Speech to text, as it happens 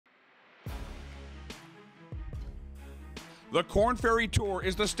The Korn Ferry Tour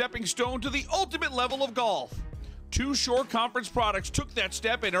is the stepping stone to the ultimate level of golf. Two Shore Conference products took that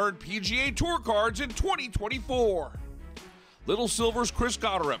step and earned PGA Tour cards in 2024. Little Silver's Chris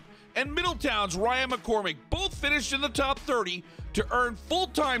Gotterup and Middletown's Ryan McCormick both finished in the top 30 to earn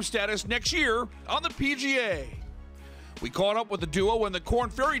full-time status next year on the PGA. We caught up with the duo when the Korn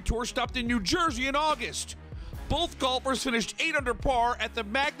Ferry Tour stopped in New Jersey in August. Both golfers finished 8 under par at the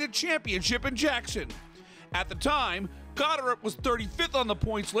Magnet Championship in Jackson. At the time, Gotterup was 35th on the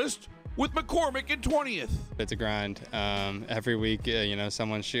points list, with McCormick in 20th. It's a grind. Every week,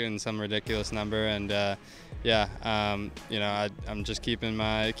 someone's shooting some ridiculous number, and I'm just keeping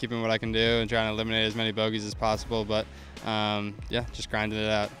what I can do and trying to eliminate as many bogeys as possible. But just grinding it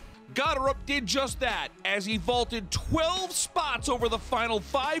out. Gotterup did just that as he vaulted 12 spots over the final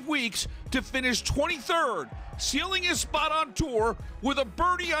 5 weeks to finish 23rd, sealing his spot on tour with a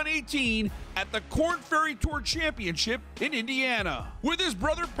birdie on 18 at the Korn Ferry Tour Championship in Indiana. With his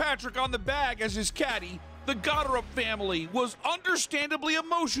brother Patrick on the bag as his caddy, the Gotterup family was understandably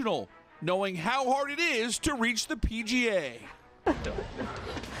emotional, knowing how hard it is to reach the PGA.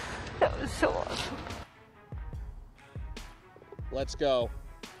 That was so awesome. Let's go.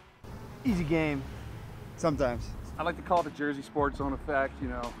 Easy game. Sometimes. I like to call it the Jersey Sports Zone effect,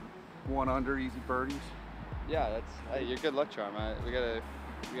 1 under, easy birdies. Yeah, you're good luck charm. We gotta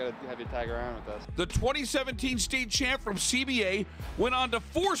have you tag around with us. The 2017 state champ from CBA went on to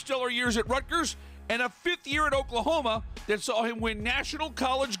 4 stellar years at Rutgers and a 5th year at Oklahoma that saw him win National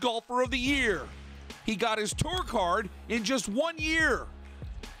College Golfer of the Year. He got his tour card in just 1 year.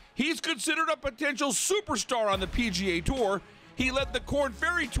 He's considered a potential superstar on the PGA Tour. He led the Korn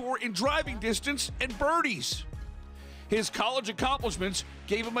Ferry Tour in driving distance and birdies. His college accomplishments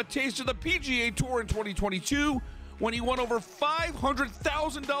gave him a taste of the PGA Tour in 2022 when he won over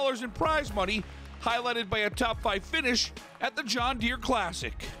 $500,000 in prize money, highlighted by a top 5 finish at the John Deere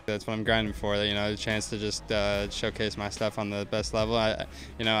Classic. That's what I'm grinding for, a chance to just showcase my stuff on the best level.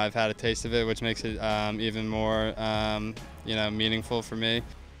 I've had a taste of it, which makes it even more, meaningful for me.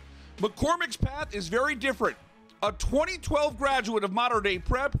 McCormick's path is very different. A 2012 graduate of Modern Day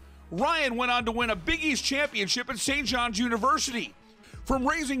Prep, Ryan went on to win a Big East championship at St. John's University. From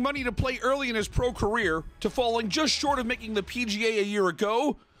raising money to play early in his pro career to falling just short of making the PGA a year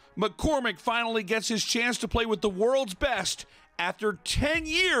ago, McCormick finally gets his chance to play with the world's best after 10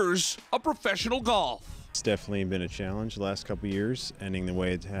 years of professional golf. It's definitely been a challenge the last couple of years, ending the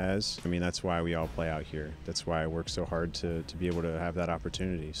way it has. I mean, that's why we all play out here. That's why I work so hard to be able to have that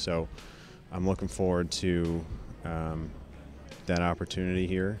opportunity. So I'm looking forward to that opportunity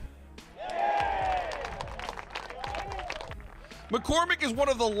here. McCormick is one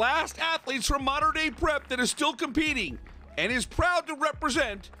of the last athletes from Modern Day Prep that is still competing and is proud to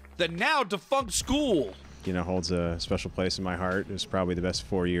represent the now defunct school. Holds a special place in my heart. It was probably the best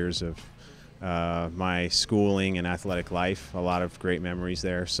 4 years of my schooling and athletic life. A lot of great memories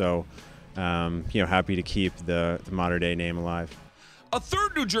there. So, happy to keep the Modern Day name alive. A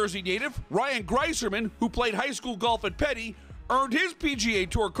third New Jersey native, Ryan Greiserman, who played high school golf at Petty, earned his PGA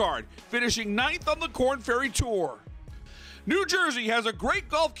Tour card, finishing 9th on the Korn Ferry Tour. New Jersey has a great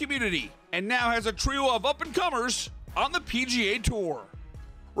golf community and now has a trio of up-and-comers on the PGA Tour.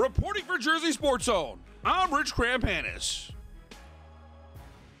 Reporting for Jersey Sports Zone, I'm Rich Crampanis.